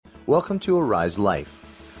Welcome to Arise Life,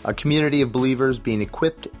 a community of believers being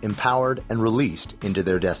equipped, empowered, and released into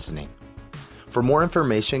their destiny. For more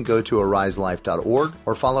information, go to ariselife.org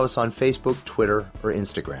or follow us on Facebook, Twitter, or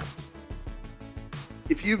Instagram.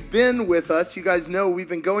 If you've been with us, you guys know we've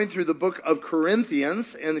been going through the book of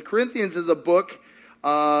Corinthians, and Corinthians is a book,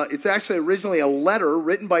 it's actually originally a letter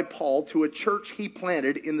written by Paul to a church he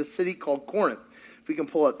planted in the city called Corinth. If we can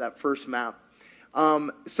pull up that first map.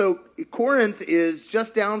 So Corinth is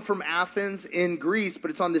just down from Athens in Greece,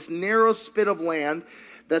 but it's on this narrow spit of land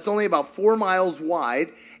that's only about 4 miles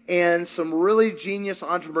wide, and some really genius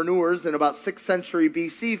entrepreneurs in about 6th century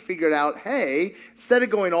BC figured out, hey, instead of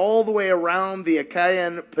going all the way around the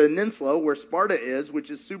Achaean Peninsula where Sparta is,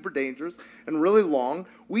 which is super dangerous and really long,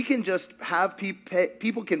 we can just have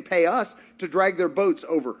people can pay us to drag their boats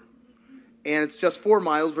over. And it's just 4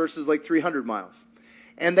 miles versus like 300 miles.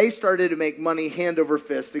 And they started to make money hand over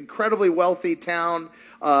fist. Incredibly wealthy town,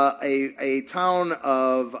 a town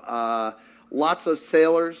of lots of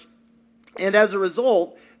sailors. And as a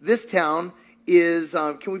result, this town is,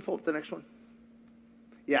 can we pull up the next one?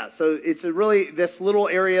 Yeah, so it's this little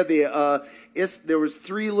area, there was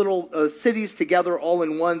 3 little cities together all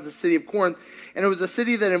in one, the city of Corinth. And it was a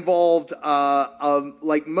city that involved,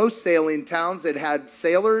 like most sailing towns, it had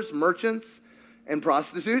sailors, merchants, and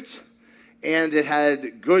prostitutes. And it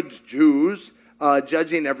had good Jews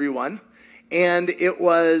judging everyone. And it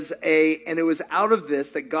was out of this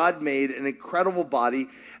that God made an incredible body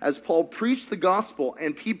as Paul preached the gospel,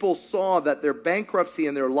 and people saw that their bankruptcy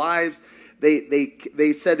in their lives,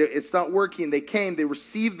 they said it's not working. They came, they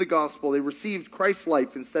received the gospel, they received Christ's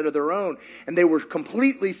life instead of their own, and they were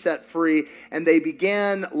completely set free, and they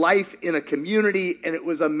began life in a community, and it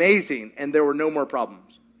was amazing, and there were no more problems.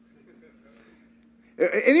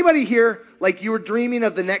 Anybody here, like you were dreaming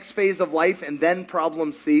of the next phase of life and then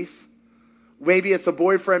problems cease? Maybe it's a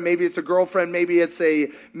boyfriend, maybe it's a girlfriend, maybe it's a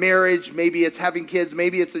marriage, maybe it's having kids,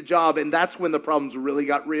 maybe it's a job, and that's when the problems really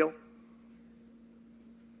got real?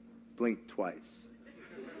 Blink twice.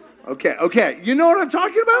 Okay. You know what I'm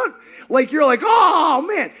talking about? Like you're like, oh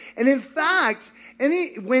man. And in fact,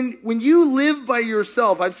 when you live by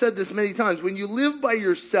yourself, I've said this many times, when you live by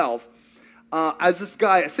yourself, as this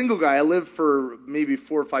guy, a single guy, I lived for maybe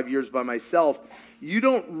 4 or 5 years by myself, you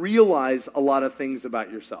don't realize a lot of things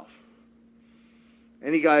about yourself.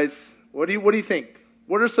 Any guys, what do you think?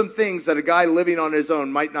 What are some things that a guy living on his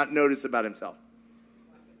own might not notice about himself?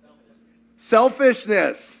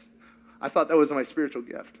 Selfishness. I thought that was my spiritual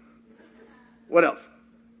gift. What else?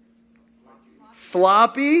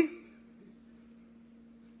 Sloppy.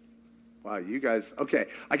 Wow, you guys, okay.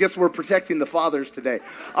 I guess we're protecting the fathers today.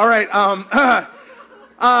 All right,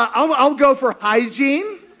 I'll go for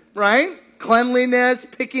hygiene, right? Cleanliness,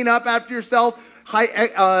 picking up after yourself,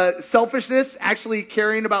 selfishness, actually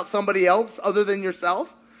caring about somebody else other than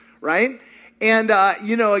yourself, right? And,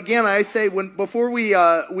 again, I say before we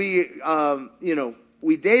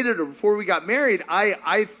dated or before we got married,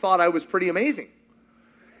 I thought I was pretty amazing.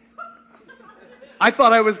 I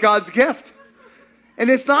thought I was God's gift. And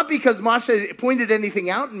it's not because Masha pointed anything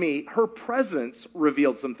out in me. Her presence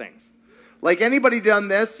revealed some things. Like anybody done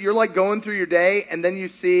this, you're like going through your day and then you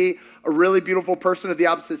see a really beautiful person of the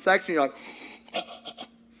opposite sex and you're like,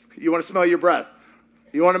 you want to smell your breath.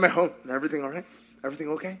 You want to make, is everything all right? Everything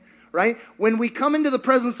okay? Right? When we come into the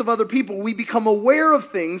presence of other people, we become aware of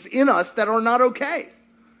things in us that are not okay.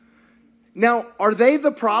 Now, are they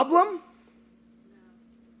the problem?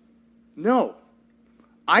 No.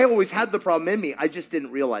 I always had the problem in me. I just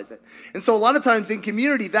didn't realize it. And so a lot of times in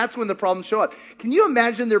community, that's when the problems show up. Can you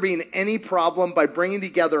imagine there being any problem by bringing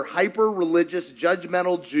together hyper-religious,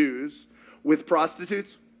 judgmental Jews with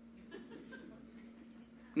prostitutes?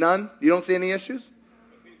 None? You don't see any issues?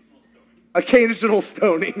 Occasional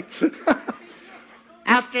stoning.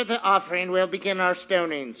 After the offering, we'll begin our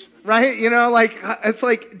stonings. Right? It's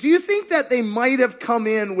like, do you think that they might have come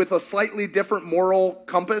in with a slightly different moral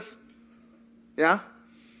compass? Yeah?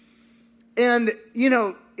 And,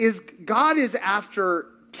 God is after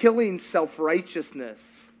killing self-righteousness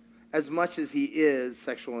as much as he is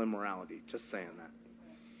sexual immorality. Just saying that.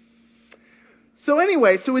 So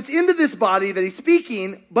anyway, it's into this body that he's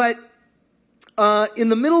speaking, but in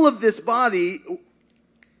the middle of this body,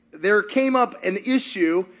 there came up an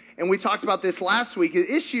issue, and we talked about this last week. The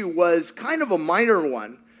issue was kind of a minor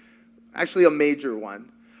one, actually a major one.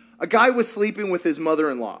 A guy was sleeping with his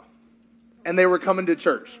mother-in-law, and they were coming to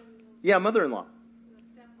church. Yeah, mother-in-law.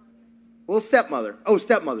 Well, stepmother. Oh,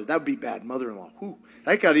 stepmother. That would be bad. Mother-in-law. Whew,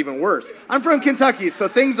 that got even worse. I'm from Kentucky, so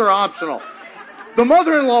things are optional. The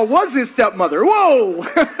mother-in-law was his stepmother. Whoa!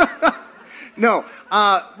 No,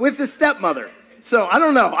 with the stepmother. So I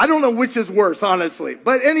don't know. I don't know which is worse, honestly.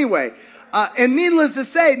 But anyway, and needless to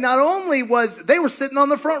say, not only was they were sitting on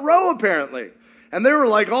the front row apparently, and they were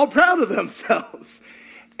like all proud of themselves.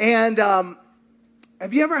 And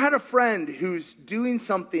have you ever had a friend who's doing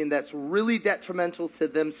something that's really detrimental to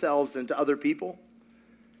themselves and to other people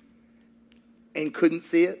and couldn't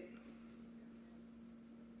see it?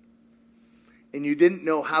 And you didn't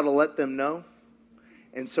know how to let them know?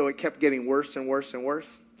 And so it kept getting worse and worse and worse?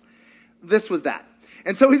 This was that.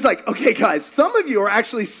 And so he's like, okay, guys, some of you are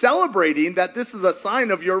actually celebrating that this is a sign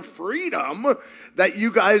of your freedom that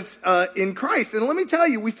you guys in Christ. And let me tell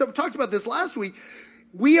you, we talked about this last week.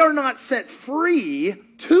 We are not set free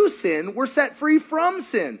to sin. We're set free from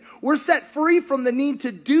sin. We're set free from the need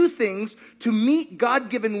to do things to meet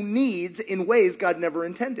God-given needs in ways God never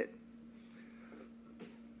intended.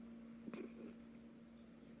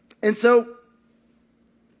 And so,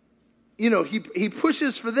 you know, he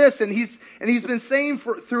pushes for this, and he's been saying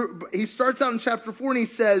he starts out in chapter 4 and he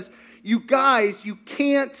says, you guys, you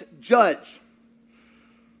can't judge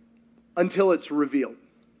until it's revealed.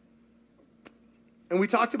 And we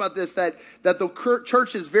talked about this, that the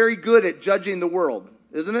church is very good at judging the world,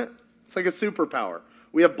 isn't it? It's like a superpower.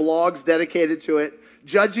 We have blogs dedicated to it,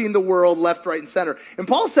 judging the world left, right, and center. And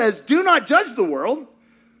Paul says, do not judge the world.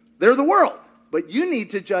 They're the world. But you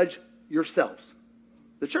need to judge yourselves,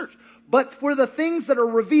 the church. But for the things that are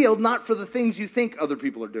revealed, not for the things you think other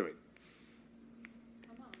people are doing.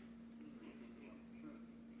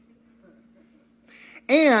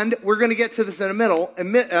 And we're going to get to this in a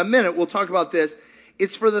minute. We'll talk about this.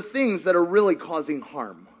 It's for the things that are really causing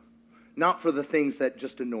harm, not for the things that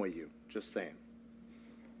just annoy you. Just saying.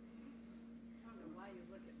 I don't know why you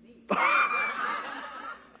look at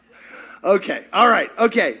me. Okay. All right.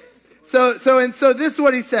 Okay. So this is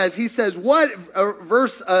what he says. He says,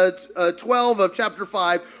 verse 12 of chapter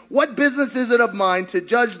 5, what business is it of mine to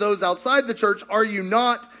judge those outside the church? Are you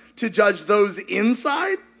not to judge those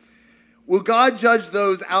inside? Will God judge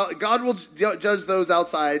those out? God will judge those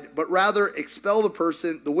outside, but rather expel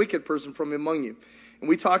the wicked person from among you. And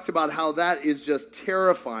we talked about how that is just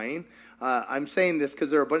terrifying. I'm saying this because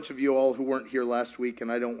there are a bunch of you all who weren't here last week,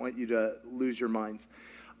 and I don't want you to lose your minds.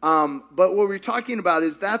 But what we're talking about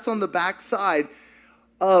is that's on the backside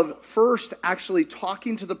of first actually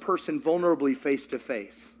talking to the person vulnerably face to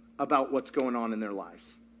face about what's going on in their lives.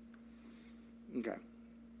 Okay.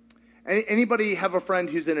 Anybody have a friend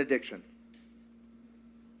who's in addiction?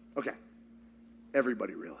 Okay.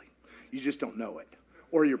 Everybody really. You just don't know it.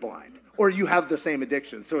 Or you're blind. Or you have the same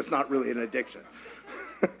addiction, so it's not really an addiction.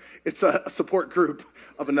 It's a support group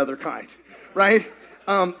of another kind. Right?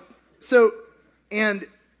 And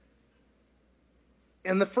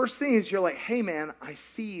the first thing is you're like, hey man, I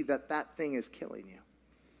see that thing is killing you.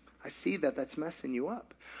 I see that that's messing you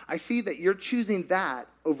up. I see that you're choosing that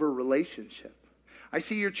over relationship. I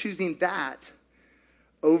see you're choosing that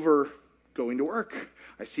over going to work.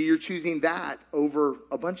 I see you're choosing that over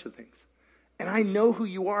a bunch of things. And I know who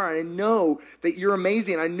you are, and I know that you're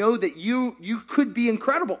amazing. I know that you could be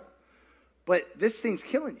incredible. But this thing's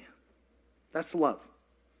killing you. That's love.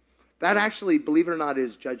 That actually, believe it or not,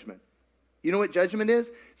 is judgment. You know what judgment is?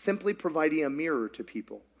 Simply providing a mirror to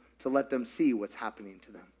people to let them see what's happening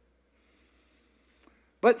to them.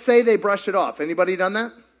 But say they brush it off. Anybody done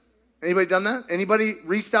that? Anybody done that? Anybody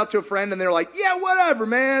reached out to a friend and they're like, yeah, whatever,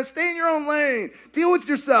 man. Stay in your own lane. Deal with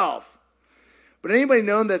yourself. But anybody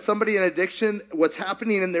known that somebody in addiction, what's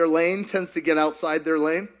happening in their lane tends to get outside their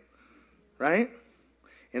lane? Right?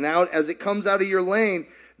 And out as it comes out of your lane,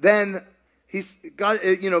 then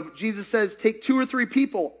Jesus says, take 2 or 3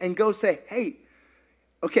 people and go say, hey,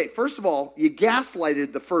 okay, first of all, you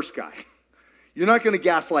gaslighted the first guy. You're not going to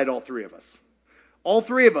gaslight all 3 of us. All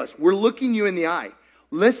 3 of us, we're looking you in the eye.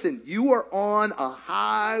 Listen, you are on a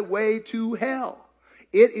highway to hell.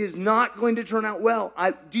 It is not going to turn out well.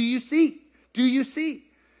 Do you see? Do you see?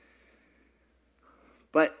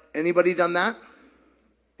 But anybody done that?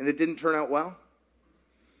 And it didn't turn out well?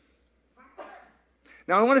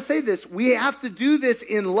 Now, I want to say this. We have to do this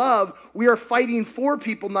in love. We are fighting for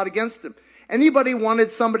people, not against them. Anybody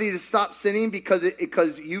wanted somebody to stop sinning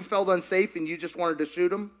because you felt unsafe and you just wanted to shoot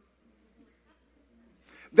them?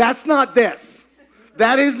 That's not this.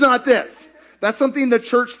 That is not this. That's something the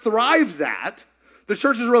church thrives at. The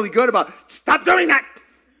church is really good about, stop doing that.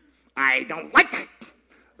 I don't like that.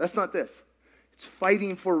 That's not this. It's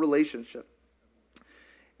fighting for relationship.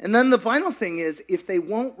 And then the final thing is, if they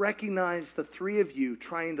won't recognize the 3 of you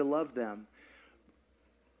trying to love them,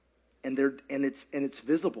 and it's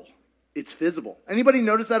visible. It's visible. Anybody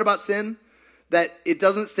notice that about sin? That it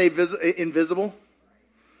doesn't stay invisible?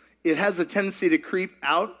 It has a tendency to creep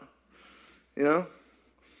out. You know?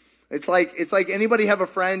 It's like anybody have a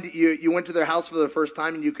friend, you went to their house for the first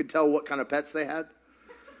time and you could tell what kind of pets they had?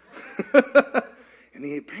 And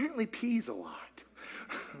he apparently pees a lot.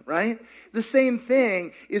 Right? The same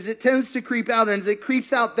thing is it tends to creep out, and as it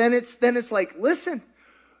creeps out, then it's like, listen,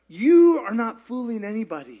 you are not fooling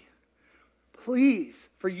anybody. Please,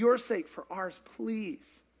 for your sake, for ours, please.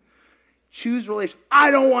 Choose relation.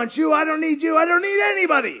 I don't want you. I don't need you. I don't need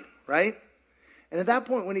anybody. Right? And at that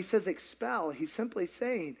point, when he says expel, he's simply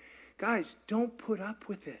saying, guys, don't put up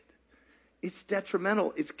with it. It's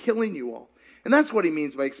detrimental. It's killing you all. And that's what he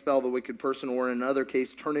means by expel the wicked person, or in another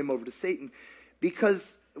case, turn him over to Satan.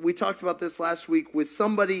 Because we talked about this last week with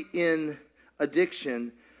somebody in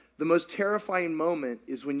addiction, the most terrifying moment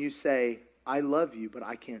is when you say, I love you, but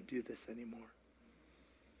I can't do this anymore.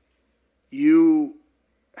 You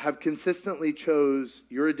have consistently chose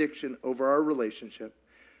your addiction over our relationship,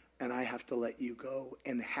 and I have to let you go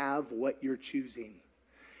and have what you're choosing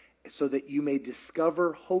so that you may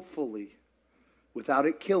discover, hopefully, without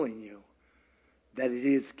it killing you, that it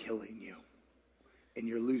is killing you and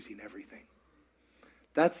you're losing everything.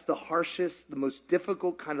 That's the harshest, the most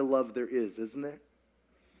difficult kind of love there is, isn't there?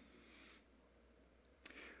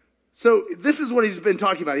 So this is what he's been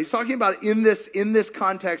talking about. He's talking about in this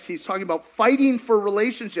context, he's talking about fighting for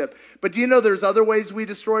relationship. But do you know there's other ways we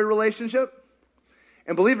destroy relationship?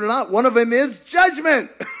 And believe it or not, one of them is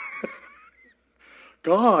judgment.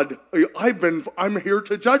 God, I'm here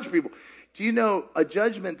to judge people. Do you know a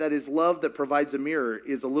judgment that is love that provides a mirror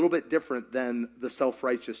is a little bit different than the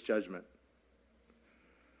self-righteous judgment?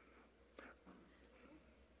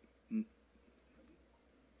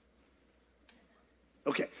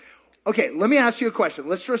 Okay, let me ask you a question.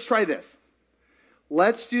 Let's just try this.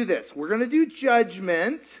 Let's do this. We're going to do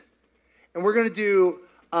judgment, and we're going to do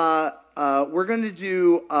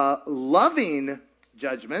loving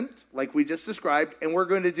judgment, like we just described, and we're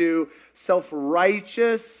going to do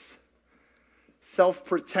self-righteous,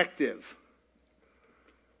 self-protective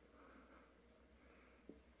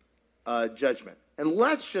judgment. And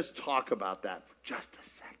let's just talk about that for just a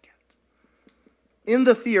second. In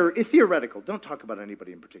the theoretical, don't talk about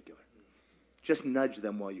anybody in particular. Just nudge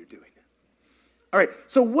them while you're doing it. All right,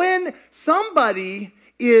 so when somebody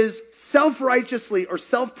is self-righteously or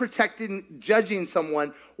self-protecting judging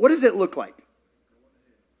someone, what does it look like?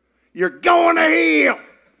 You're going to hell,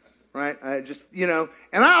 right?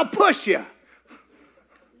 And I'll push you.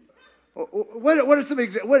 What are some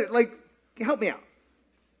examples? Help me out.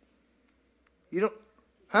 You don't,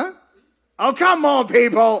 huh? Oh, come on,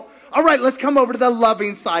 people. All right, let's come over to the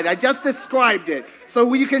loving side. I just described it.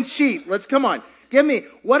 So you can cheat. Come on. Give me,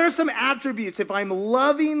 what are some attributes? If I'm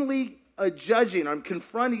lovingly judging, I'm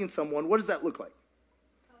confronting someone, what does that look like?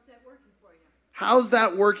 How's that working for you? How's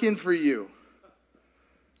that working for you?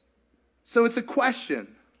 So it's a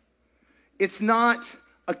question. It's not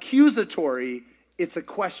accusatory. It's a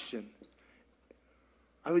question.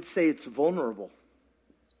 I would say it's vulnerable.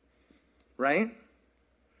 Right?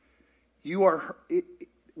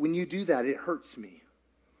 When you do that, it hurts me.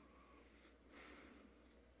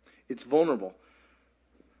 It's vulnerable.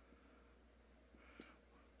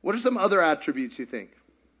 What are some other attributes you think?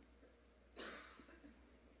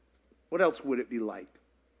 What else would it be like?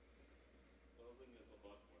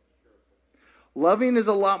 Loving is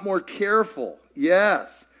a lot more careful.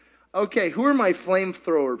 Yes. Okay, who are my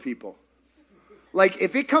flamethrower people? Like,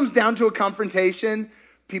 if it comes down to a confrontation,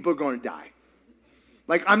 people are going to die.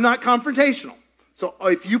 Like, I'm not confrontational. So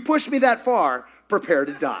if you push me that far, prepare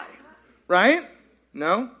to die. Right?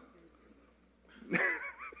 No?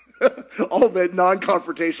 All the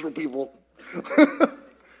non-confrontational people.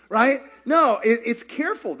 Right? No, it's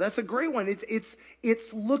careful. That's a great one.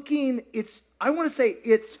 It's looking, I want to say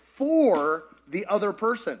it's for the other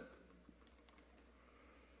person.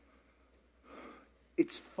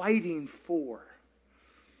 It's fighting for.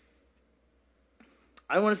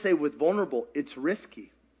 I want to say with vulnerable, it's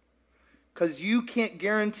risky. Because you can't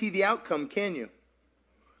guarantee the outcome, can you?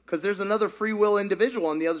 Because there's another free will individual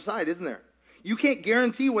on the other side, isn't there? You can't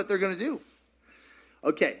guarantee what they're going to do.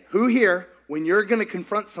 Okay, who here, when you're going to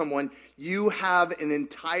confront someone, you have an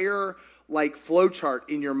entire flow chart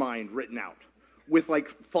in your mind written out with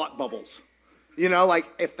thought bubbles. You know,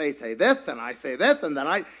 if they say this, then I say this, and then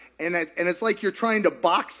and it's like you're trying to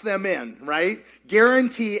box them in, right?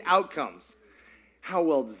 Guarantee outcomes. How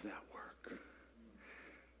well does that work?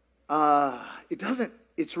 It doesn't.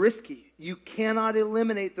 It's risky. You cannot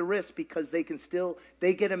eliminate the risk because they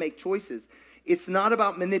get to make choices. It's not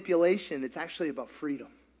about manipulation. It's actually about freedom.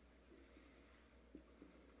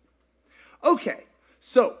 Okay,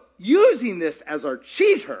 so using this as our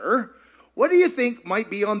cheater, what do you think might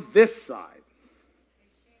be on this side?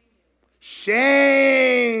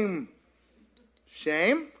 Shame.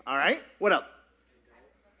 Shame. All right. What else?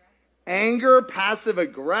 Anger, passive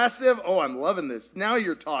aggressive. Oh, I'm loving this. Now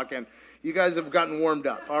you're talking. You guys have gotten warmed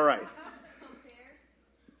up. All right.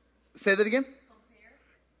 Say that again.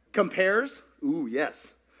 Compares. Ooh, yes.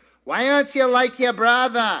 Why aren't you like your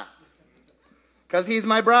brother? Because he's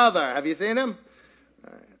my brother. Have you seen him?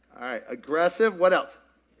 All right. Aggressive. What else?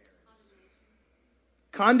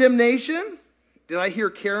 Condemnation. Did I hear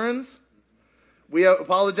Karens? We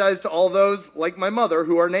apologize to all those, like my mother,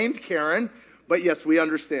 who are named Karen. But yes, we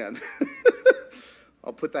understand.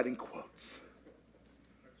 I'll put that in quotes.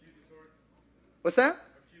 What's that?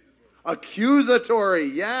 Accusatory.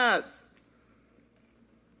 Yes.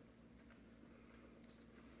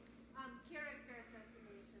 Character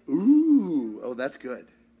assassination. Ooh, oh, that's good.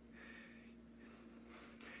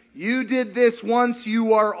 You did this once,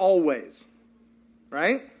 you are always.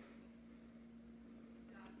 Right?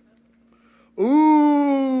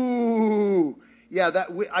 Ooh. Yeah,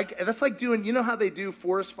 that's like doing, you know how they do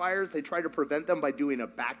forest fires? They try to prevent them by doing a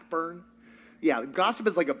back burn. Yeah, gossip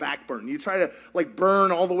is like a back burn. You try to like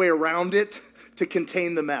burn all the way around it to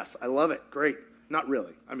contain the mess. I love it. Great. Not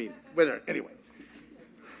really. I mean, but anyway.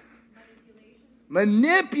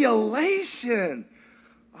 Manipulation.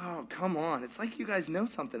 Oh, come on. It's like you guys know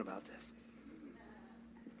something about this.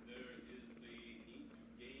 There is the need to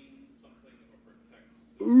gain something or protect.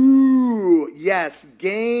 Ooh, yes.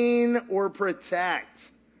 Gain or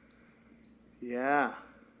protect. Yeah.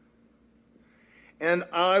 And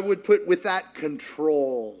I would put with that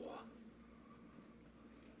control.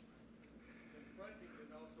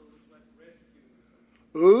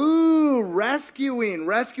 Ooh, rescuing.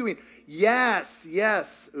 Yes.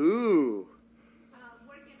 Ooh.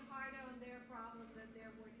 Working harder on their problems than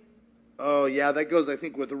they're working. Oh, yeah, that goes, I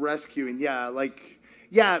think, with rescuing.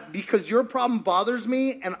 Yeah, because your problem bothers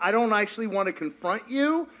me and I don't actually want to confront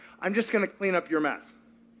you. I'm just going to clean up your mess.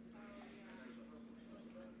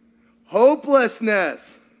 Hopelessness.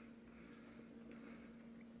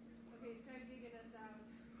 Okay, start digging us out.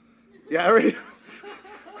 Yeah, right.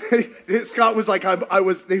 Scott was like,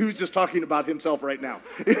 he was just talking about himself right now.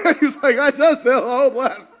 He was like, I just feel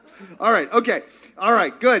hopeless. All right, okay. All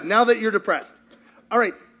right, good. Now that you're depressed. All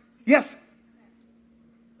right, yes. So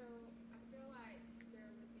I feel like there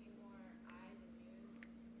would be more eyes and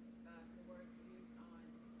views, the words used on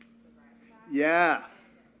the right side. Yeah.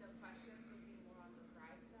 And the questions would be more on the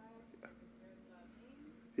right side. Because if you're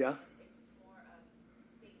loving, Yeah. it's more of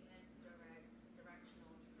statement, direct,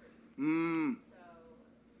 directional truth. Mm. So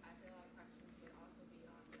I feel like questions would also be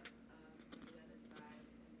on the other side.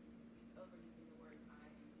 He's overusing the words I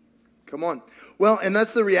and you. Come on. Well, and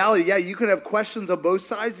that's the reality. Yeah, you could have questions on both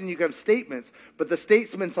sides and you could have statements, but the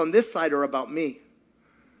statements on this side are about me.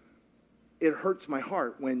 It hurts my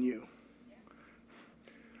heart when you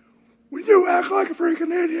act like a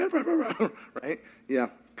freaking idiot, right? Yeah,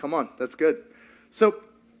 come on, that's good. So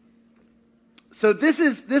this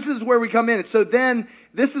is where we come in. So then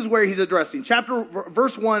this is where he's addressing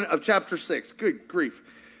verse 1 of chapter 6. Good grief.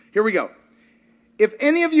 Here we go. If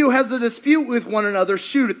any of you has a dispute with one another,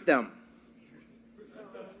 shoot at them.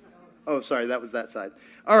 Oh, sorry, that was that side.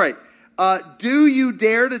 All right. Do you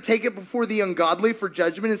dare to take it before the ungodly for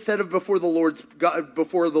judgment instead of before the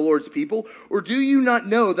Lord's people? Or do you not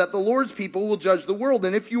know that the Lord's people will judge the world?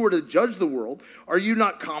 And if you were to judge the world, are you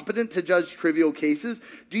not competent to judge trivial cases?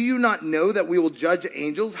 Do you not know that we will judge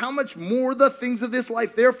angels? How much more the things of this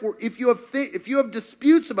life? Therefore, if you have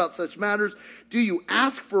disputes about such matters, do you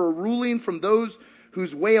ask for a ruling from those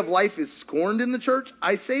whose way of life is scorned in the church?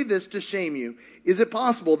 I say this to shame you. Is it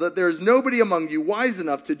possible that there is nobody among you wise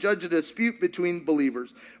enough to judge a dispute between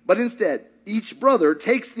believers? But instead, each brother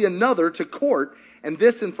takes the another to court, and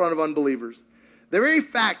this in front of unbelievers. The very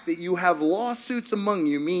fact that you have lawsuits among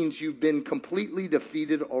you means you've been completely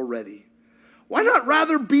defeated already. Why not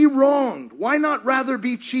rather be wronged? Why not rather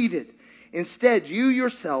be cheated? Instead, you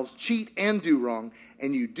yourselves cheat and do wrong,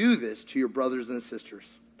 and you do this to your brothers and sisters.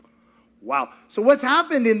 Wow. So what's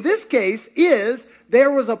happened in this case is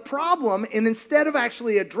there was a problem, and instead of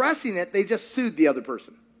actually addressing it, they just sued the other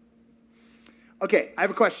person. Okay, I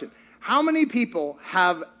have a question. How many people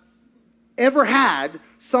have ever had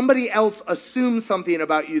somebody else assume something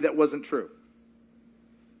about you that wasn't true?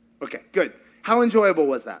 Okay, good. How enjoyable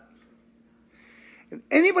was that?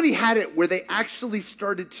 Anybody had it where they actually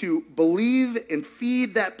started to believe and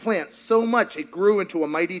feed that plant so much it grew into a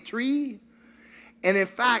mighty tree? And in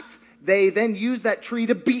fact, they then use that tree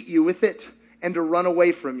to beat you with it and to run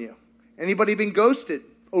away from you. Anybody been ghosted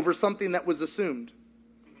over something that was assumed?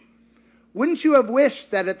 Wouldn't you have wished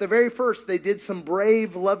that at the very first they did some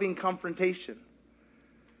brave, loving confrontation?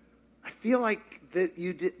 I feel like that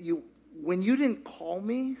when you didn't call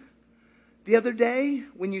me the other day,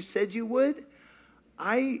 when you said you would,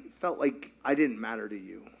 I felt like I didn't matter to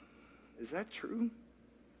you. Is that true?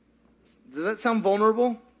 Does that sound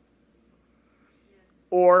vulnerable?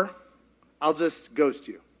 Or I'll just ghost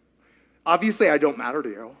you. Obviously, I don't matter to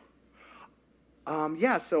you.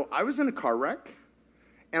 So I was in a car wreck,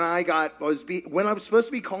 and when I was supposed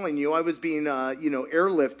to be calling you, I was being,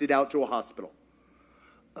 airlifted out to a hospital.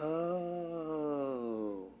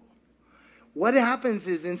 Oh. What happens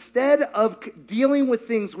is instead of dealing with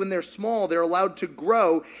things when they're small, they're allowed to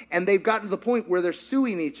grow, and they've gotten to the point where they're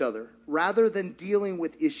suing each other rather than dealing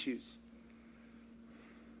with issues.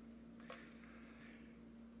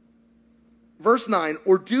 Verse 9,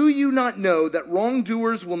 or do you not know that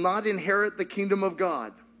wrongdoers will not inherit the kingdom of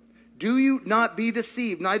God? Do you not be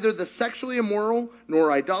deceived? Neither the sexually immoral,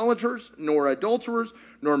 nor idolaters, nor adulterers,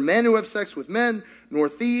 nor men who have sex with men, nor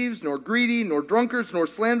thieves, nor greedy, nor drunkards, nor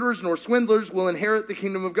slanderers, nor swindlers will inherit the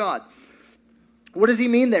kingdom of God. What does he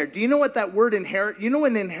mean there? Do you know what that word inherit? You know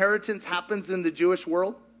when inheritance happens in the Jewish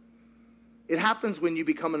world? It happens when you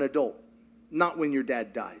become an adult, not when your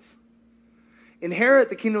dad dies. Inherit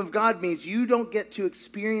the kingdom of God means you don't get to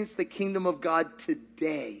experience the kingdom of God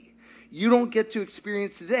today. You don't get to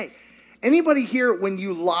experience today. Anybody here, when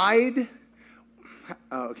you lied?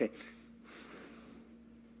 Okay.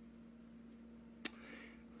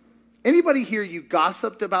 Anybody here, you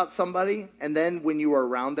gossiped about somebody, and then when you were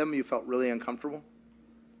around them, you felt really uncomfortable?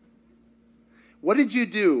 What did you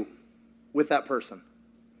do with that person?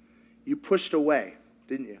 You pushed away,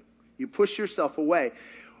 didn't you? You pushed yourself away.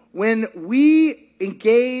 When we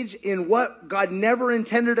engage in what God never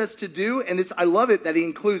intended us to do, and I love it that he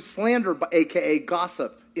includes slander, aka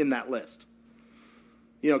gossip, in that list.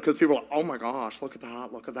 Because people are, oh my gosh, look at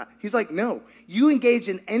that, look at that. He's like, no, you engage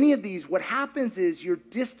in any of these, what happens is you're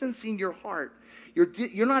distancing your heart.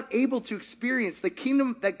 You're not able to experience the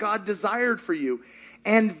kingdom that God desired for you.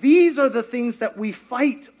 And these are the things that we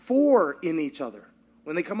fight for in each other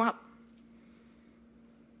when they come up.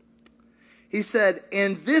 He said,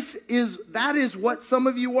 and that is what some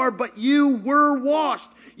of you are, but you were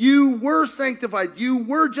washed, you were sanctified, you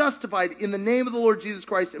were justified in the name of the Lord Jesus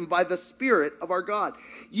Christ and by the Spirit of our God.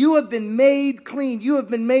 You have been made clean, you have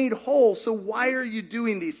been made whole, so why are you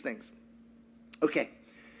doing these things? Okay,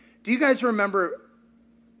 do you guys remember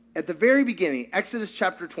at the very beginning, Exodus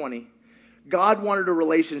chapter 20, God wanted a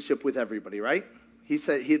relationship with everybody, right? He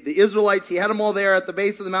said, the Israelites, he had them all there at the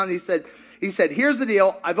base of the mountain, He said, here's the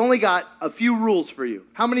deal. I've only got a few rules for you.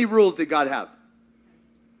 How many rules did God have?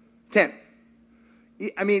 10.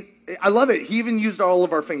 I mean, I love it. He even used all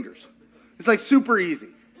of our fingers. It's like super easy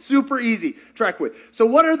to track with. So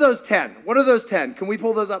what are those 10? What are those 10? Can we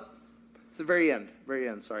pull those up? It's the very end,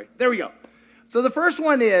 sorry. There we go. So the first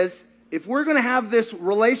one is, if we're going to have this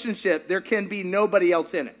relationship, there can be nobody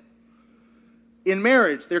else in it. In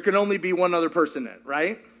marriage, there can only be one other person in it,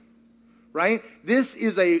 right? Right?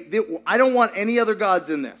 I don't want any other gods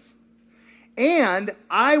in this. And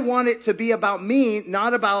I want it to be about me,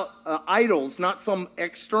 not about idols, not some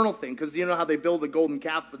external thing, because you know how they build a golden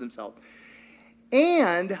calf for themselves.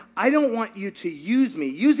 And I don't want you to use me.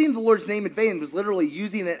 Using the Lord's name in vain was literally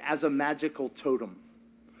using it as a magical totem.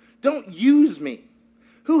 Don't use me.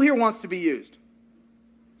 Who here wants to be used?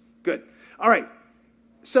 Good. All right.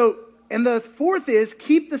 So, and the fourth is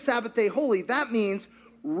keep the Sabbath day holy. That means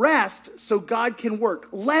rest so God can work.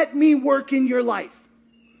 Let me work in your life.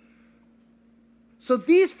 So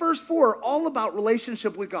these first four are all about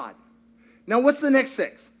relationship with God. Now what's the next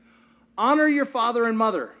 6? Honor your father and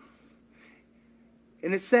mother.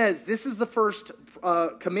 And it says, this is the first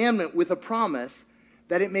commandment with a promise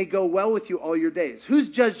that it may go well with you all your days. Who's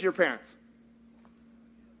judged your parents?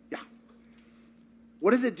 Yeah.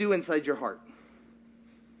 What does it do inside your heart?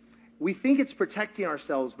 We think it's protecting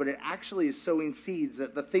ourselves, but it actually is sowing seeds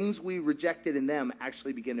that the things we rejected in them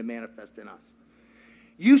actually begin to manifest in us.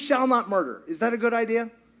 You shall not murder. Is that a good idea?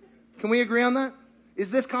 Can we agree on that? Is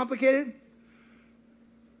this complicated?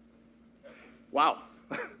 Wow.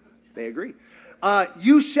 They agree.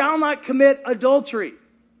 You shall not commit adultery,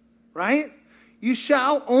 right? You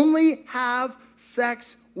shall only have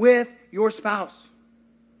sex with your spouse.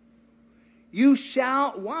 You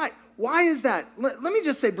shall, why? Why is that? Let me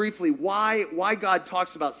just say briefly why God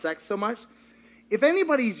talks about sex so much. If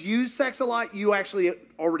anybody's used sex a lot, you actually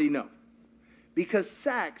already know. Because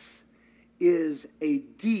sex is a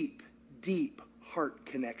deep, deep heart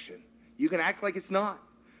connection. You can act like it's not,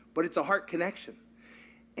 but it's a heart connection.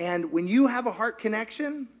 And when you have a heart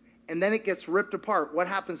connection and then it gets ripped apart, what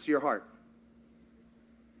happens to your heart?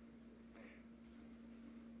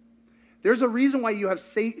 There's a reason why you have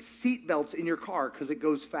seat belts in your car, because it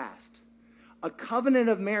goes fast. A covenant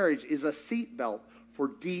of marriage is a seat belt for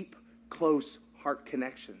deep, close heart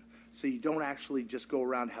connection. So you don't actually just go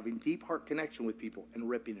around having deep heart connection with people and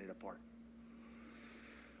ripping it apart.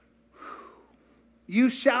 You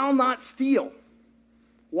shall not steal.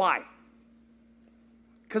 Why?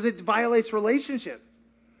 Because it violates relationship.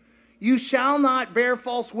 You shall not bear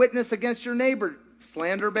false witness against your neighbor.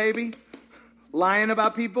 Slander, baby. Lying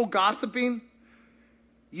about people, gossiping.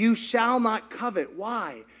 You shall not covet.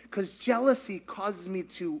 Why? Because jealousy causes me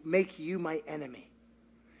to make you my enemy.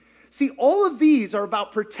 See, all of these are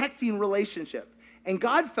about protecting relationship. And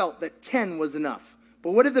God felt that 10 was enough.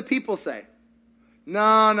 But what did the people say?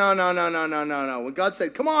 No. When God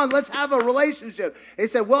said, come on, let's have a relationship. They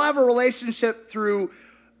said, we'll have a relationship through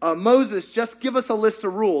Moses. Just give us a list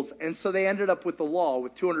of rules. And so they ended up with the law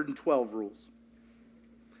with 212 rules.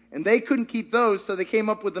 And they couldn't keep those, so they came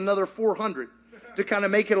up with another 400 to kind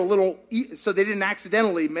of make it a little, so they didn't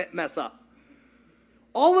accidentally mess up.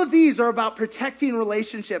 All of these are about protecting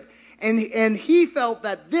relationship. And he felt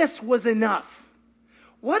that this was enough.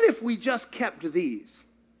 What if we just kept these?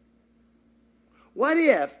 What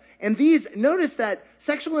if, and these, notice that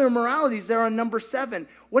sexual immorality is there on number 7.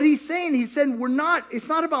 What he's saying, he said, it's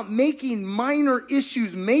not about making minor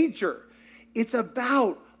issues major. It's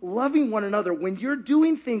about loving one another. When you're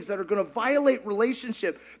doing things that are going to violate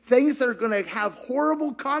relationship, things that are going to have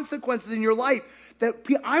horrible consequences in your life,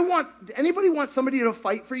 anybody want somebody to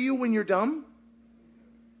fight for you when you're dumb?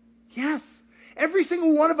 Yes. Every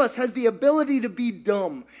single one of us has the ability to be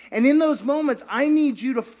dumb. And in those moments, I need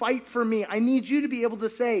you to fight for me. I need you to be able to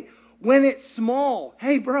say, when it's small,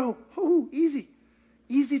 hey, bro, easy.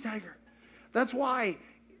 Easy, tiger. That's why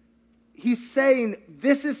he's saying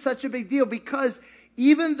this is such a big deal, because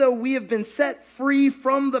even though we have been set free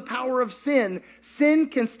from the power of sin, sin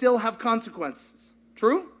can still have consequences.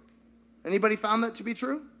 True? Anybody found that to be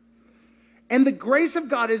true? And the grace of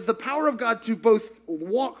God is the power of God to both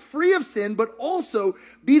walk free of sin, but also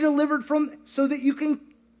be delivered from, so that you can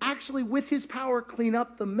actually, with his power, clean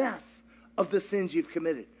up the mess of the sins you've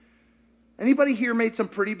committed. Anybody here made some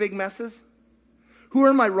pretty big messes? Who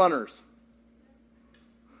are my runners?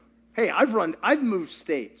 Hey, I've moved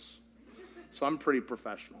states, so I'm pretty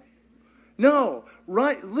professional. No,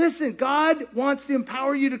 right? Listen, God wants to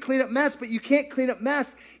empower you to clean up mess, but you can't clean up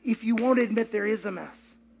mess if you won't admit there is a mess.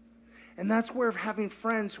 And that's where having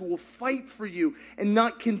friends who will fight for you and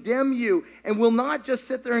not condemn you and will not just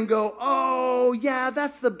sit there and go, oh, yeah,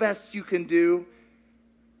 that's the best you can do.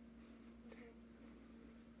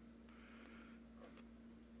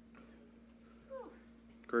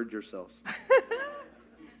 Gird yourselves.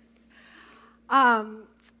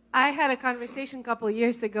 I had a conversation a couple of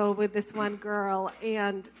years ago with this one girl,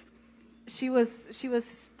 and she was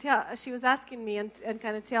asking me and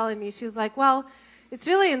kind of telling me, she was like, well, it's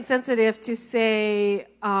really insensitive to say,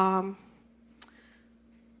 I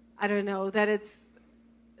don't know, that it's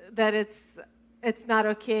not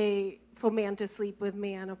okay for men to sleep with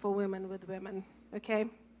men or for women with women, okay?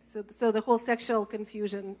 So the whole sexual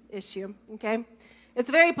confusion issue, okay? It's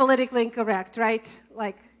very politically incorrect, right?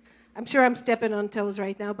 Like, I'm sure I'm stepping on toes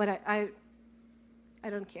right now, but I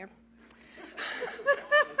don't care.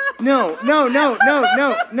 No. I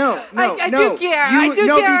do care. I do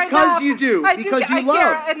care because enough. you do. Because you love. I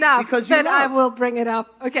care enough because you that love. I will bring it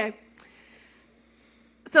up. Okay.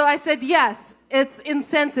 So I said, yes, it's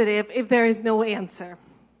insensitive if there is no answer.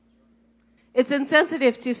 It's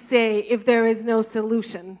insensitive to say if there is no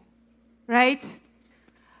solution, right?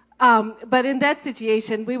 But in that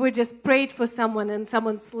situation, we were just prayed for someone and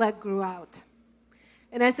someone's leg grew out.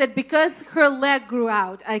 And I said, because her leg grew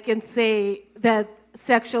out, I can say that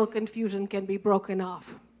sexual confusion can be broken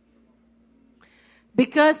off.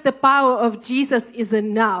 Because the power of Jesus is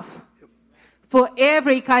enough for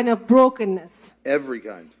every kind of brokenness. Every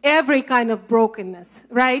kind. Every kind of brokenness,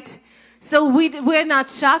 right? So we're not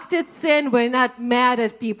shocked at sin. We're not mad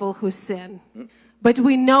at people who sin. But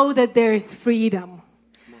we know that there is freedom.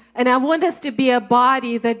 And I want us to be a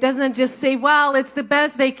body that doesn't just say, well, it's the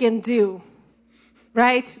best they can do.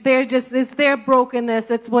 Right? It's their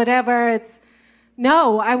brokenness. It's whatever.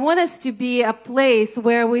 No, I want us to be a place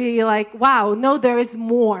where we like, wow, no, there is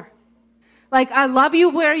more. Like, I love you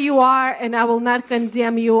where you are, and I will not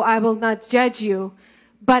condemn you. I will not judge you.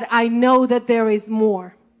 But I know that there is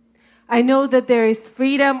more. I know that there is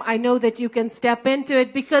freedom. I know that you can step into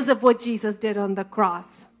it because of what Jesus did on the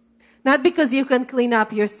cross. Not because you can clean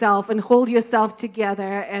up yourself and hold yourself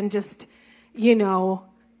together and just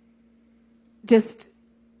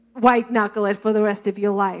white knuckle it for the rest of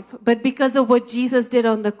your life. But because of what Jesus did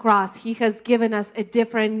on the cross, he has given us a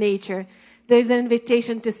different nature. There's an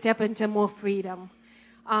invitation to step into more freedom.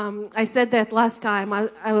 I said that last time.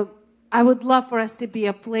 I would love for us to be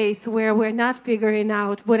a place where we're not figuring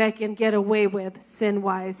out what I can get away with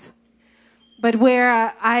sin-wise, but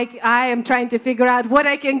where I am trying to figure out what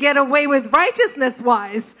I can get away with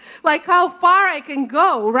righteousness-wise, like how far I can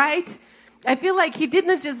go, right? I feel like he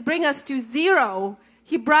didn't just bring us to 0.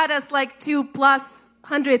 He brought us like to plus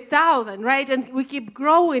 100,000, right? And we keep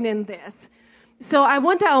growing in this. So I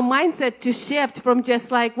want our mindset to shift from just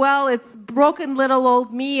like, well, it's broken little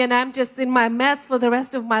old me and I'm just in my mess for the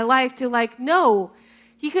rest of my life, to like, no,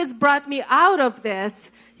 he has brought me out of this.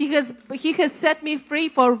 He has set me free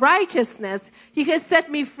for righteousness. He has set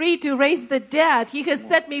me free to raise the dead. He has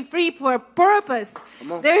set me free for a purpose.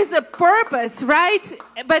 There is a purpose, right?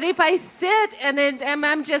 But if I sit and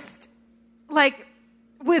I'm just like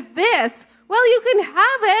with this, well, you can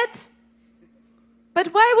have it. But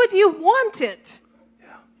why would you want it? Yeah.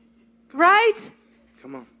 Right?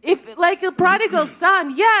 Come on. If, like a prodigal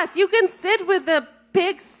son, yes, you can sit with the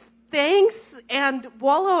pig's things and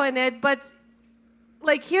wallow in it, but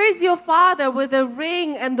like here's your father with a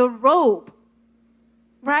ring and the robe.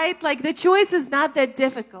 Right? Like the choice is not that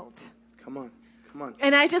difficult. Come on. Come on.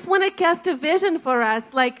 And I just want to cast a vision for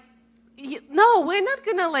us. Like, no, we're not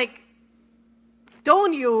going to like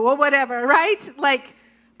stone you or whatever, right? Like,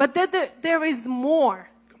 but there is more,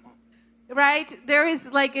 right? There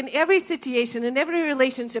is like in every situation, in every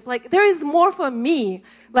relationship, like there is more for me.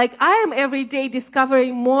 Like I am every day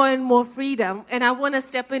discovering more and more freedom, and I want to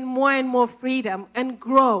step in more and more freedom and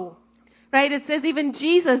grow, right? It says even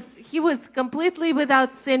Jesus, he was completely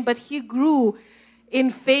without sin, but he grew in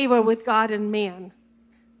favor with God and man.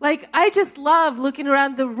 Like I just love looking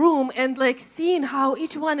around the room and like seeing how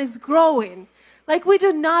each one is growing. Like we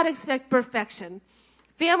do not expect perfection.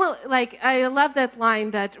 Family, like I love that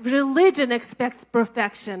line that religion expects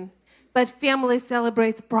perfection, but family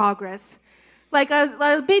celebrates progress. Like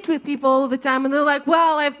I meet with people all the time and they're like,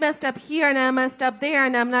 well, I've messed up here and I messed up there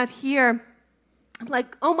and I'm not here. I'm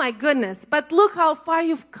like, oh my goodness, but look how far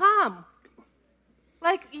you've come.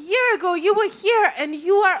 Like a year ago, you were here and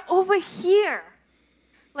you are over here.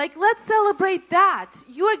 Like, let's celebrate that.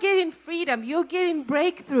 You are getting freedom. You're getting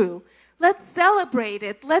breakthrough. Let's celebrate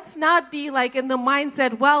it. Let's not be like in the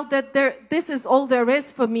mindset, well, this is all there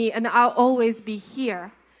is for me and I'll always be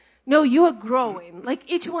here. No, you are growing. Like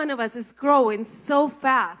each one of us is growing so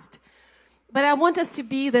fast. But I want us to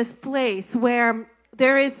be this place where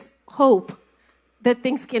there is hope that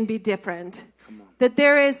things can be different. That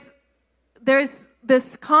there is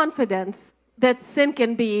this confidence that sin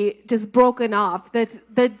can be just broken off, that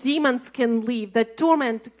the demons can leave, that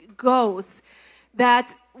torment goes,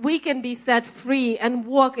 that we can be set free and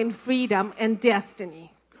walk in freedom and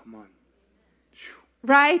destiny. Come on.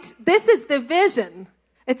 Right? This is the vision.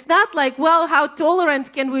 It's not like, well, how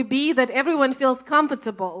tolerant can we be that everyone feels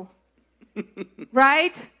comfortable?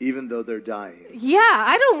 Right? Even though they're dying. Yeah,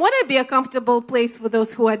 I don't want to be a comfortable place for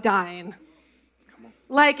those who are dying. Come on.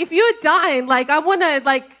 Like, if you're dying, like, I want to,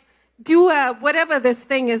 like, do whatever this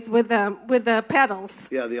thing is with the pedals.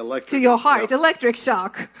 Yeah, the electric. To your heart, yeah. Electric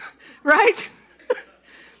shock. Right?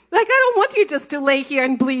 Like, I don't want you just to lay here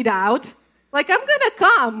and bleed out. Like, I'm going to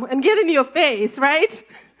come and get in your face, right?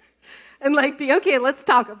 And, like, be, okay, let's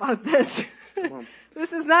talk about this.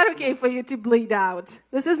 This is not okay for you to bleed out.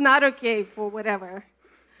 This is not okay for whatever.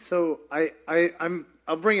 So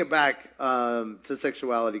I'll bring it back to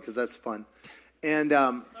sexuality because that's fun. And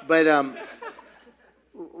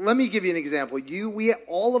let me give you an example.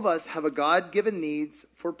 All of us have a God-given needs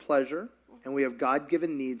for pleasure, and we have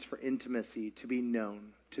God-given needs for intimacy, to be known,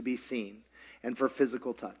 to be seen, and for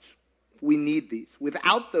physical touch. We need these.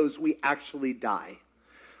 Without those, we actually die.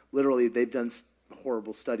 Literally, they've done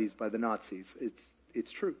horrible studies by the Nazis.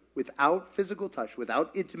 It's true. Without physical touch,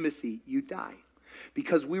 without intimacy, you die.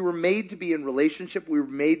 Because we were made to be in relationship, we were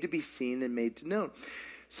made to be seen and made to know.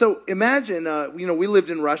 So imagine, we lived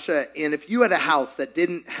in Russia, and if you had a house that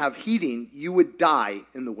didn't have heating, you would die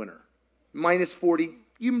in the winter. Minus 40,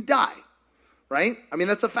 you die, right? I mean,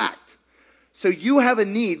 that's a fact. So you have a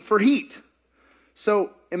need for heat.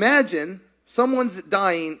 So imagine someone's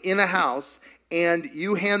dying in a house, and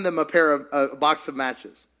you hand them a box of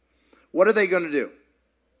matches. What are they going to do?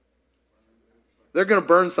 They're going to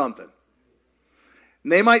burn something.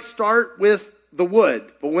 And they might start with the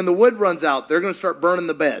wood, but when the wood runs out, they're going to start burning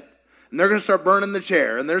the bed. And they're going to start burning the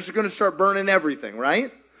chair, and they're just going to start burning everything,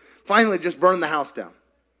 right? Finally, just burn the house down.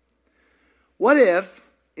 What if,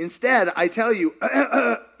 instead, I tell you,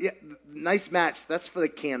 yeah, nice match, that's for the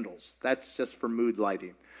candles. That's just for mood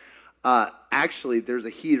lighting. Actually, there's a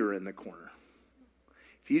heater in the corner.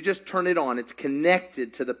 If you just turn it on, it's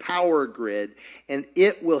connected to the power grid, and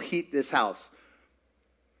it will heat this house.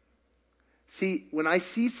 See, when I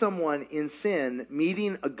see someone in sin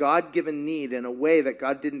meeting a God-given need in a way that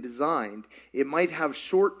God didn't design, it might have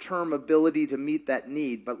short-term ability to meet that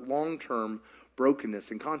need, but long-term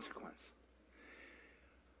brokenness and consequence.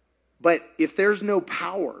 But if there's no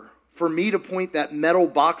power, for me to point that metal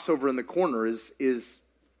box over in the corner is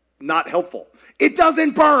not helpful. It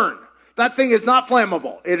doesn't burn. That thing is not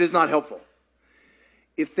flammable. It is not helpful.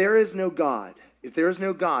 If there is no God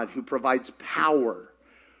who provides power,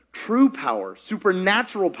 true power,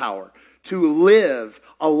 supernatural power, to live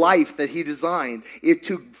a life that he designed, it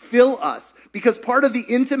to fill us. Because part of the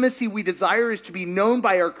intimacy we desire is to be known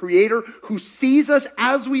by our Creator, who sees us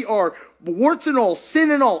as we are, warts and all,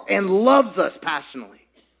 sin and all, and loves us passionately.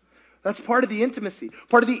 That's part of the intimacy.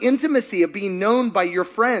 Part of the intimacy of being known by your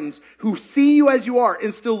friends who see you as you are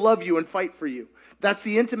and still love you and fight for you. That's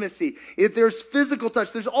the intimacy. If there's physical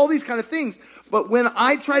touch, there's all these kind of things. But when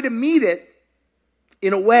I try to meet it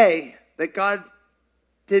in a way that God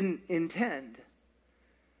didn't intend,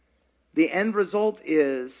 the end result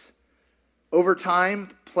is, over time,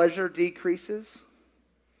 pleasure decreases.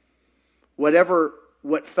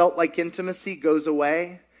 What felt like intimacy goes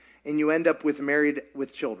away, and you end up married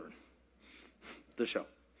with children. The show.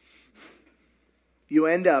 You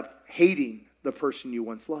end up hating the person you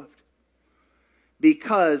once loved.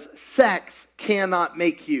 Because sex cannot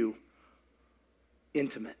make you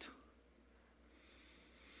intimate.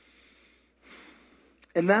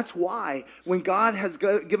 And that's why when God has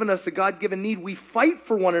given us a God-given need, we fight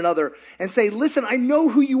for one another and say, listen, I know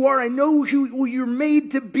who you are. I know who you're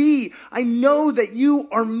made to be. I know that you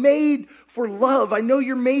are made for love. I know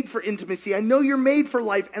you're made for intimacy. I know you're made for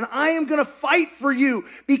life. And I am going to fight for you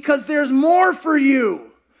because there's more for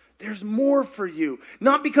you. There's more for you.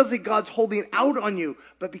 Not because God's holding out on you,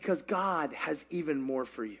 but because God has even more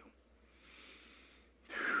for you.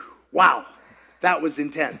 Wow, that was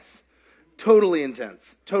intense. Totally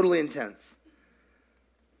intense. Totally intense.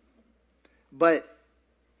 But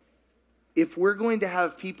if we're going to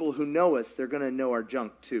have people who know us, they're going to know our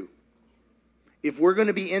junk too. If we're going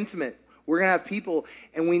to be intimate, we're going to have people,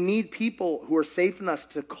 and we need people who are safe enough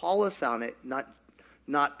to call us on it,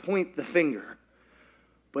 not point the finger,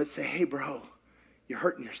 but say, hey, bro, you're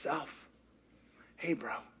hurting yourself. Hey,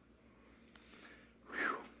 bro.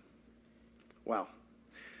 Whew. Wow.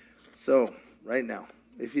 So, right now,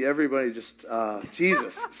 if everybody just,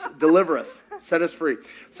 Jesus, deliver us, set us free.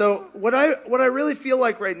 So what I really feel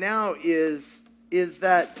like right now is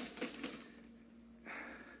that,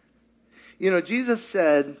 Jesus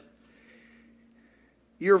said,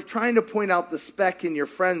 you're trying to point out the speck in your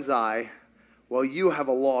friend's eye while you have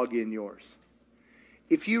a log in yours.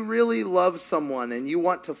 If you really love someone and you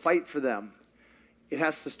want to fight for them, it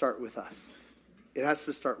has to start with us. It has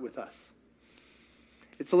to start with us.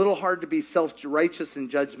 It's a little hard to be self-righteous and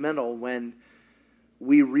judgmental when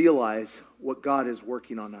we realize what God is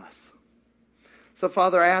working on us. So,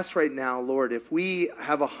 Father, I ask right now, Lord, if we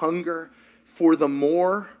have a hunger for the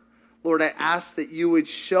more, Lord, I ask that you would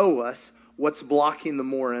show us what's blocking the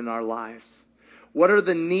more in our lives. What are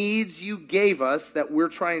the needs you gave us that we're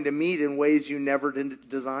trying to meet in ways you never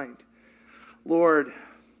designed? Lord,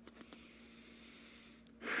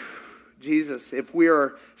 Jesus, if we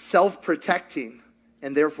are self-protecting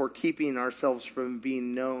and therefore keeping ourselves from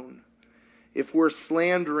being known, if we're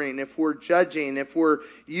slandering, if we're judging, if we're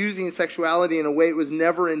using sexuality in a way it was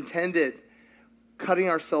never intended, cutting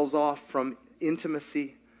ourselves off from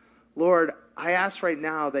intimacy, Lord, I ask right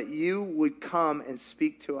now that you would come and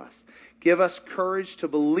speak to us. Give us courage to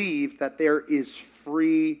believe that there is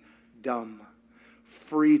freedom.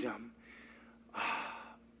 Freedom.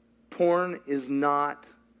 Porn is not,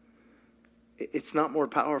 it's not more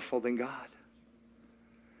powerful than God.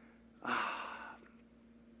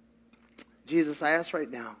 Jesus, I ask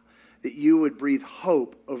right now that you would breathe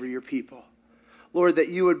hope over your people. Lord, that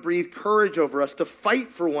you would breathe courage over us to fight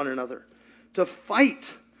for one another, to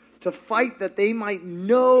fight that they might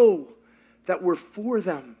know that we're for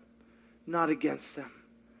them, not against them.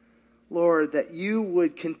 Lord, that you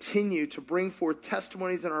would continue to bring forth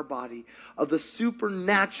testimonies in our body of the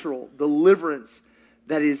supernatural deliverance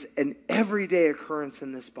that is an everyday occurrence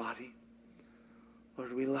in this body.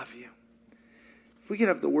 Lord, we love you. If we could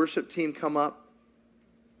have the worship team come up.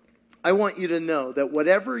 I want you to know that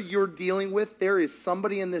whatever you're dealing with, there is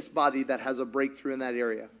somebody in this body that has a breakthrough in that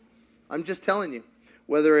area. I'm just telling you.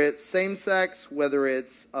 Whether it's same-sex, whether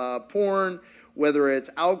it's porn, whether it's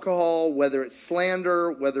alcohol, whether it's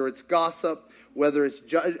slander, whether it's gossip, whether it's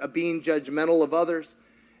being judgmental of others,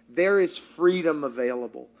 there is freedom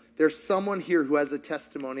available. There's someone here who has a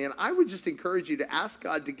testimony, and I would just encourage you to ask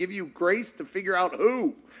God to give you grace to figure out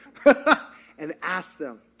who, and ask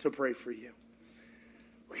them to pray for you.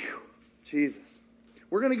 Whew, Jesus.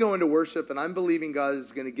 We're going to go into worship, and I'm believing God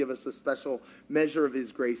is going to give us a special measure of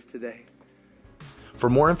his grace today. For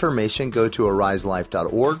more information, go to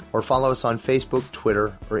ariselife.org or follow us on Facebook,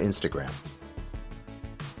 Twitter, or Instagram.